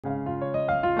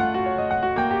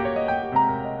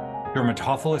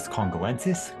Dermatophilus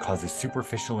congolensis causes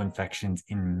superficial infections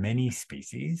in many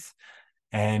species.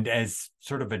 And as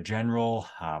sort of a general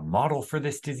model for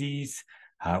this disease,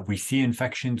 we see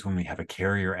infections when we have a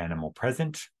carrier animal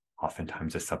present,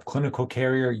 oftentimes a subclinical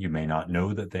carrier. You may not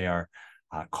know that they are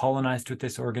colonized with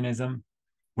this organism.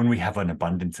 When we have an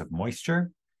abundance of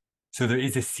moisture, so there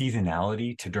is a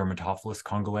seasonality to Dermatophilus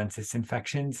congolensis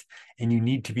infections, and you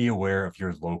need to be aware of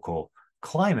your local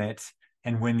climate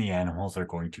and when the animals are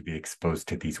going to be exposed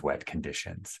to these wet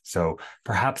conditions. So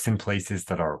perhaps in places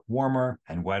that are warmer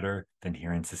and wetter than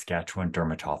here in Saskatchewan,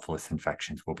 Dermatophilus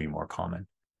infections will be more common.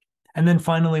 And then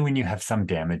finally, when you have some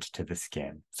damage to the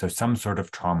skin, so some sort of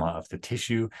trauma of the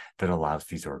tissue that allows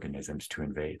these organisms to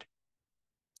invade.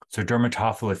 So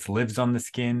Dermatophilus lives on the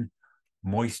skin.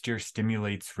 Moisture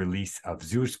stimulates release of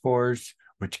zoospores,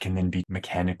 which can then be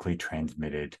mechanically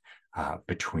transmitted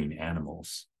between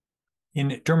animals.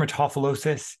 In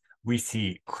dermatophilosis, we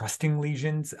see crusting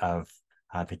lesions of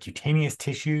the cutaneous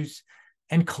tissues,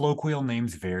 and colloquial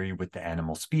names vary with the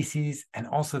animal species and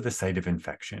also the site of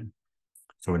infection.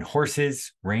 So in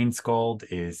horses, rain scald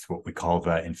is what we call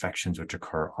the infections which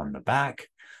occur on the back,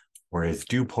 whereas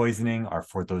dew poisoning are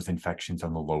for those infections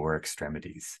on the lower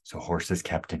extremities, so horses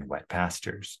kept in wet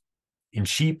pastures. In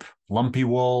sheep, lumpy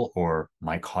wool or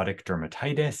mycotic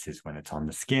dermatitis is when it's on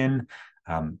the skin.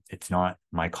 It's not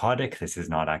mycotic. This is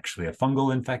not actually a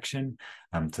fungal infection.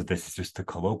 So this is just the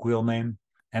colloquial name.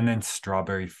 And then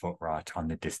strawberry foot rot on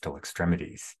the distal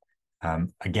extremities.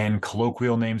 Again,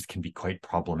 colloquial names can be quite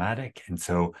problematic. And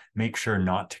so make sure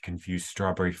not to confuse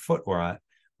strawberry foot rot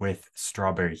with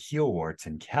strawberry heel warts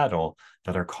in cattle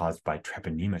that are caused by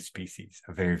Treponema species,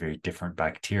 a very, very different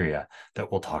bacteria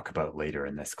that we'll talk about later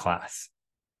in this class.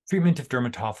 Treatment of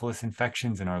Dermatophilus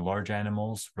infections in our large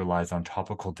animals relies on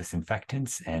topical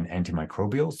disinfectants and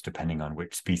antimicrobials, depending on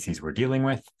which species we're dealing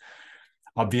with.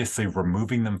 Obviously,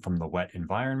 removing them from the wet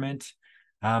environment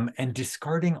and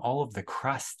discarding all of the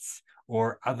crusts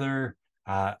or other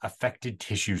affected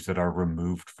tissues that are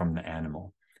removed from the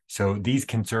animal. So these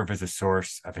can serve as a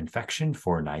source of infection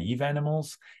for naive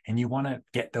animals, and you want to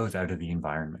get those out of the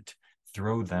environment,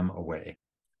 throw them away.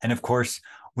 And of course,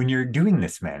 when you're doing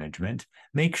this management,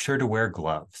 make sure to wear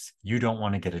gloves. You don't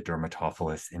want to get a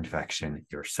Dermatophilus infection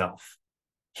yourself.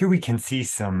 Here we can see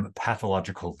some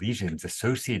pathological lesions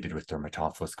associated with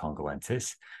Dermatophilus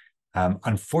congolensis.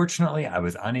 Unfortunately, I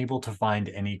was unable to find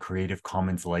any Creative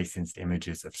Commons licensed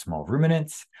images of small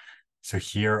ruminants. So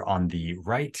here on the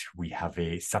right, we have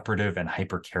a suppurative and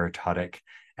hyperkeratotic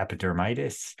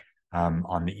epidermitis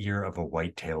on the ear of a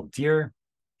white-tailed deer.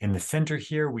 In the center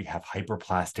here, we have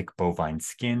hyperplastic bovine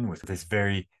skin with this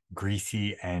very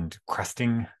greasy and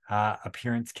crusting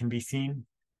appearance can be seen.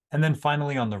 And then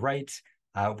finally on the right,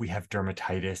 we have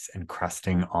dermatitis and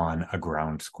crusting on a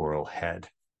ground squirrel head.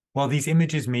 While these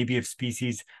images may be of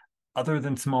species other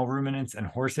than small ruminants and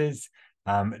horses,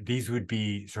 these would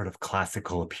be sort of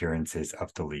classical appearances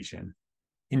of the lesion.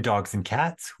 In dogs and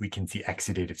cats, we can see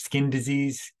exudative skin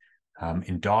disease.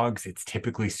 In dogs, it's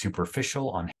typically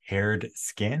superficial on haired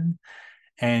skin.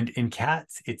 And in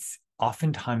cats, it's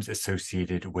oftentimes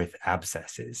associated with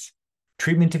abscesses.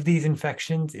 Treatment of these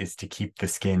infections is to keep the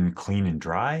skin clean and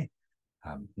dry,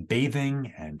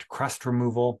 bathing and crust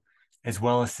removal, as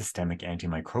well as systemic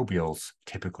antimicrobials,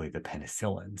 typically the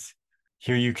penicillins.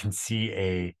 Here you can see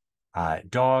a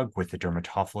dog with a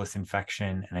Dermatophilus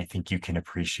infection, and I think you can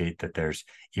appreciate that there's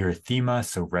erythema,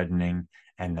 so reddening,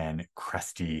 and then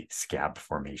crusty scab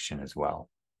formation as well.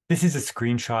 This is a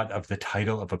screenshot of the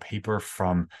title of a paper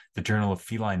from the Journal of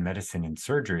Feline Medicine and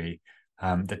Surgery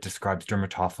that describes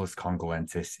Dermatophilus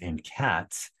congolensis in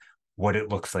cats, what it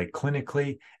looks like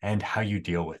clinically, and how you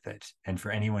deal with it. And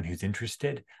for anyone who's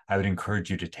interested, I would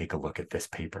encourage you to take a look at this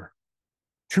paper.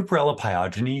 Trueperella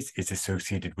pyogenes is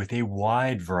associated with a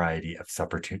wide variety of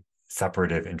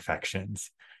suppurative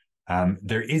infections.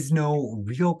 There is no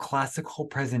real classical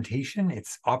presentation.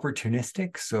 It's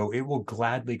opportunistic, so it will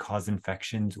gladly cause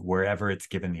infections wherever it's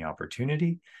given the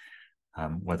opportunity,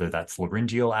 whether that's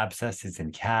laryngeal abscesses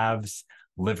in calves,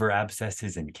 liver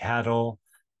abscesses in cattle,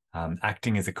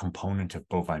 acting as a component of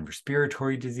bovine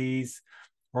respiratory disease,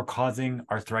 or causing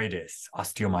arthritis,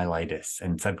 osteomyelitis,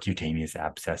 and subcutaneous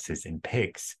abscesses in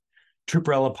pigs.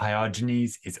 Trueperella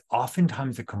pyogenes is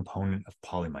oftentimes a component of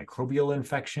polymicrobial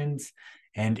infections,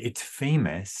 and it's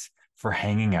famous for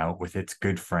hanging out with its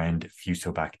good friend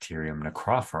Fusobacterium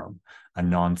necrophorum, a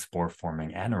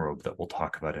non-spore-forming anaerobe that we'll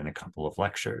talk about in a couple of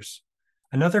lectures.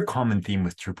 Another common theme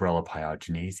with Trueperella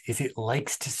pyogenes is it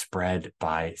likes to spread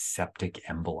by septic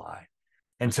emboli.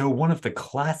 And so one of the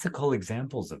classical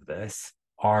examples of this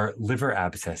are liver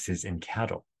abscesses in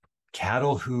cattle.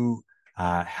 Cattle who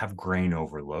have grain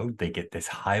overload. They get this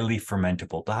highly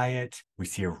fermentable diet. We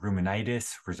see a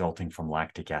ruminitis resulting from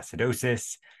lactic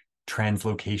acidosis,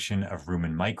 translocation of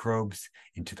rumen microbes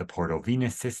into the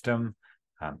portovenous system.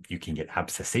 You can get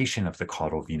abscessation of the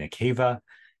caudal vena cava,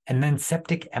 and then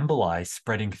septic emboli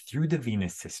spreading through the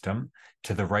venous system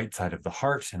to the right side of the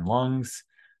heart and lungs.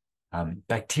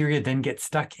 Bacteria then get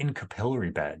stuck in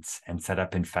capillary beds and set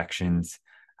up infections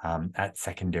at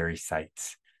secondary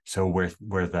sites. So where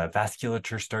the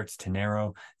vasculature starts to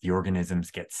narrow, the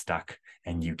organisms get stuck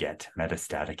and you get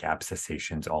metastatic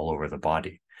abscessations all over the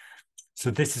body. So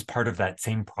this is part of that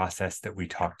same process that we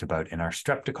talked about in our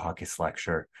Streptococcus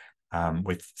lecture,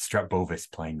 with Strep bovis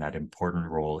playing that important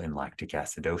role in lactic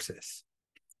acidosis.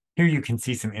 Here you can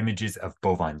see some images of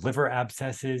bovine liver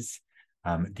abscesses.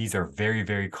 These are very,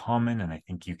 very common, and I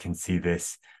think you can see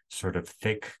this sort of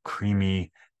thick,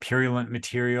 creamy, purulent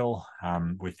material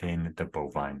within the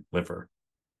bovine liver.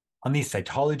 On these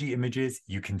cytology images,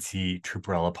 you can see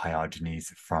Trueperella pyogenes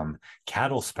from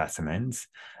cattle specimens,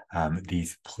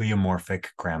 these pleomorphic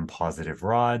gram-positive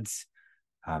rods.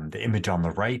 The image on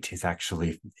the right is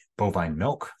actually bovine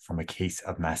milk from a case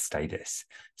of mastitis,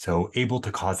 so able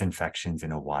to cause infections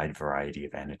in a wide variety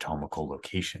of anatomical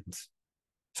locations.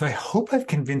 So I hope I've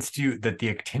convinced you that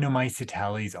the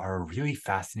Actinomycetales are a really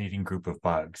fascinating group of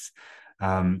bugs.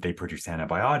 They produce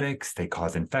antibiotics, they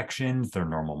cause infections, they're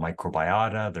normal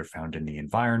microbiota, they're found in the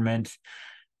environment,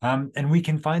 and we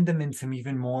can find them in some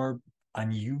even more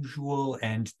unusual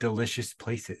and delicious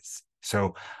places.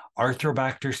 So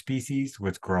Arthrobacter species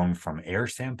was grown from air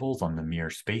samples on the Mir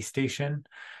space station,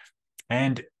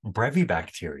 and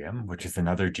Brevibacterium, which is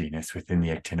another genus within the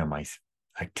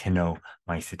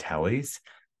Actinomycetales,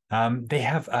 they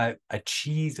have a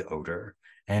cheese odor,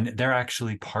 and they're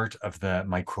actually part of the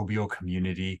microbial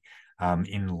community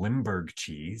in Limburg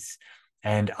cheese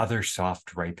and other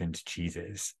soft ripened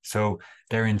cheeses. So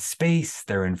they're in space,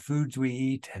 they're in foods we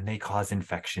eat, and they cause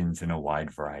infections in a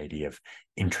wide variety of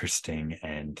interesting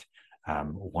and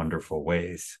wonderful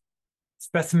ways.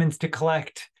 Specimens to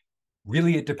collect,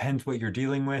 really it depends what you're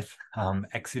dealing with.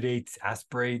 Exudates,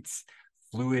 aspirates,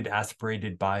 fluid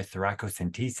aspirated by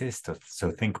thoracocentesis,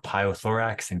 so think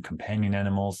pyothorax in companion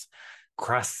animals,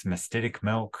 crusts, mastitic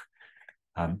milk.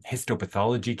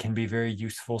 Histopathology can be very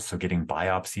useful, so getting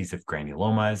biopsies of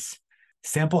granulomas.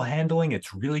 Sample handling,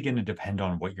 it's really going to depend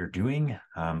on what you're doing.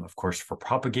 Of course, for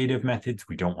propagative methods,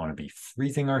 we don't want to be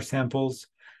freezing our samples.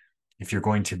 If you're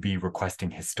going to be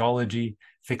requesting histology,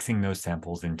 fixing those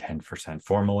samples in 10%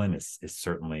 formalin is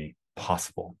certainly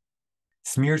possible.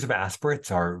 Smears of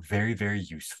aspirates are very, very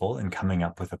useful in coming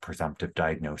up with a presumptive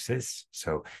diagnosis.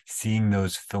 So seeing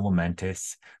those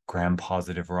filamentous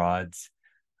gram-positive rods,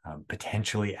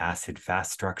 potentially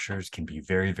acid-fast structures can be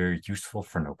very, very useful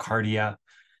for Nocardia.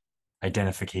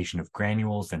 Identification of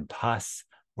granules and pus,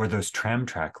 or those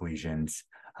tram-track lesions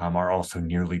are also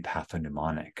nearly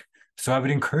pathognomonic. So I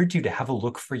would encourage you to have a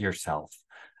look for yourself.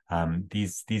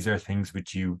 These are things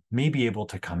which you may be able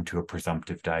to come to a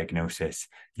presumptive diagnosis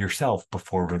yourself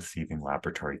before receiving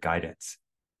laboratory guidance.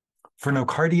 For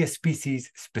Nocardia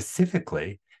species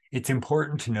specifically, it's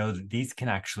important to know that these can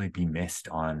actually be missed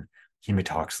on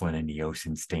hematoxylin and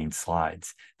eosin stained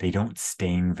slides. They don't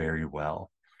stain very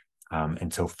well.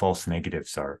 And so false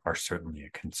negatives are certainly a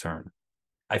concern.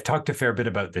 I've talked a fair bit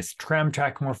about this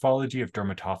tram-track morphology of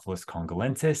Dermatophilus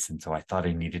congolensis, and so I thought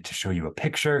I needed to show you a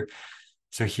picture.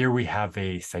 So here we have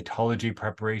a cytology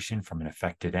preparation from an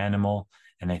affected animal,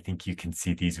 and I think you can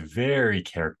see these very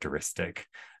characteristic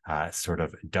sort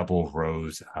of double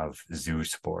rows of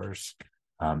zoospores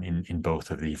in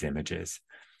both of these images.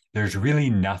 There's really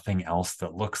nothing else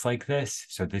that looks like this,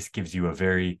 so this gives you a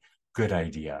very good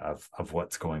idea of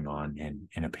what's going on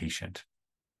in a patient.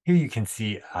 Here you can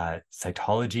see a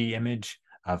cytology image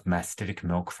of mastitic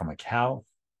milk from a cow.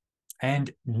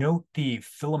 And note the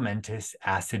filamentous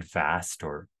acid-fast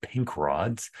or pink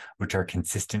rods, which are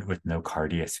consistent with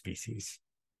Nocardia species.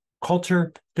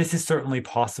 Culture, this is certainly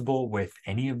possible with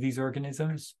any of these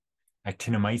organisms.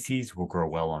 Actinomyces will grow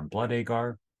well on blood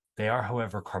agar. They are,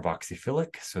 however,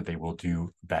 carboxyphilic, so they will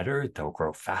do better. They'll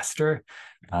grow faster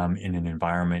in an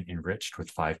environment enriched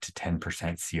with 5 to 10%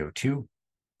 CO2.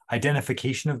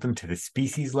 Identification of them to the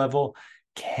species level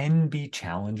can be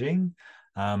challenging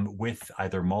with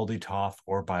either MALDI-TOF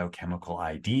or biochemical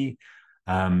ID.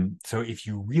 So if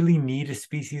you really need a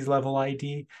species level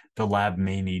ID, the lab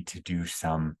may need to do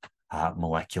some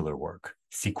molecular work,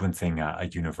 sequencing a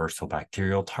universal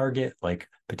bacterial target like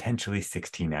potentially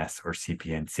 16S or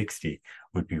CPN60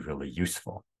 would be really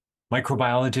useful.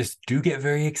 Microbiologists do get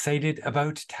very excited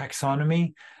about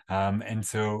taxonomy. And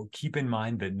so keep in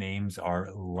mind that names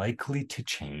are likely to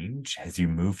change as you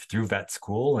move through vet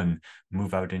school and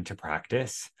move out into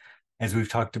practice. As we've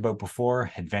talked about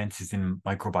before, advances in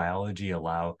microbiology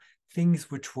allow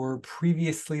things which were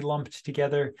previously lumped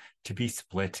together to be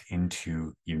split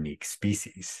into unique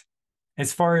species.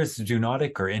 As far as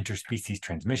zoonotic or interspecies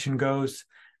transmission goes,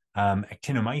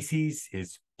 Actinomyces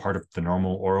is part of the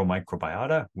normal oral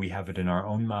microbiota. We have it in our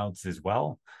own mouths as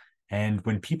well. And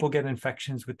when people get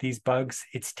infections with these bugs,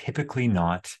 it's typically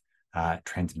not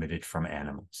transmitted from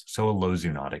animals, so a low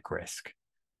zoonotic risk.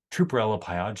 Trueperella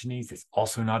pyogenes is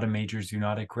also not a major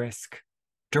zoonotic risk.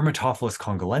 Dermatophilus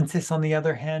congolensis, on the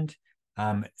other hand,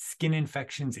 skin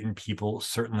infections in people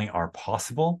certainly are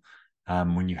possible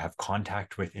when you have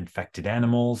contact with infected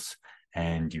animals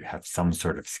and you have some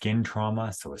sort of skin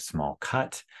trauma, so a small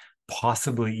cut,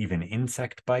 possibly even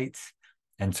insect bites.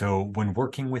 And so when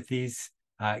working with these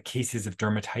cases of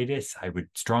dermatitis, I would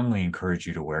strongly encourage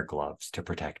you to wear gloves to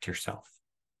protect yourself.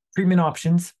 Treatment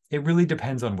options, it really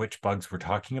depends on which bugs we're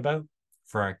talking about.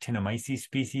 For Actinomyces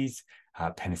species,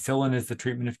 penicillin is the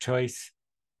treatment of choice.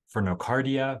 For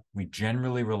Nocardia, we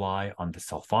generally rely on the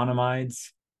sulfonamides.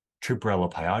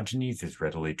 Trueperella pyogenes is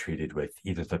readily treated with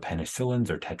either the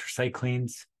penicillins or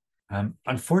tetracyclines.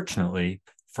 Unfortunately,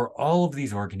 for all of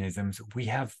these organisms, we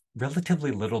have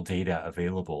relatively little data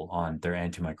available on their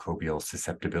antimicrobial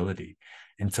susceptibility.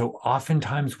 And so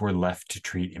oftentimes we're left to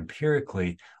treat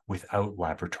empirically without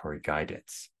laboratory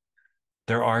guidance.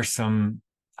 There are some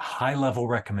high-level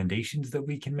recommendations that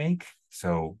we can make.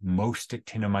 So most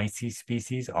Actinomyces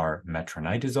species are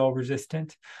metronidazole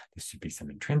resistant. There should be some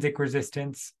intrinsic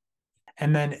resistance.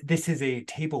 And then this is a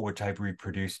table which I've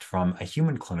reproduced from a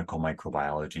human clinical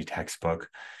microbiology textbook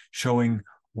showing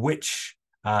which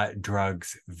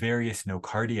drugs various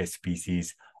Nocardia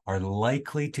species are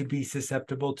likely to be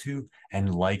susceptible to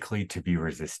and likely to be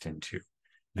resistant to.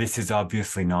 This is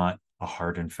obviously not a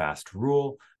hard and fast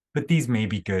rule, but these may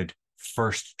be good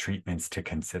first treatments to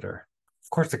consider. Of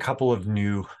course, a couple of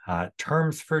new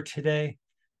terms for today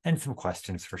and some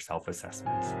questions for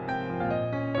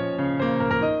self-assessment.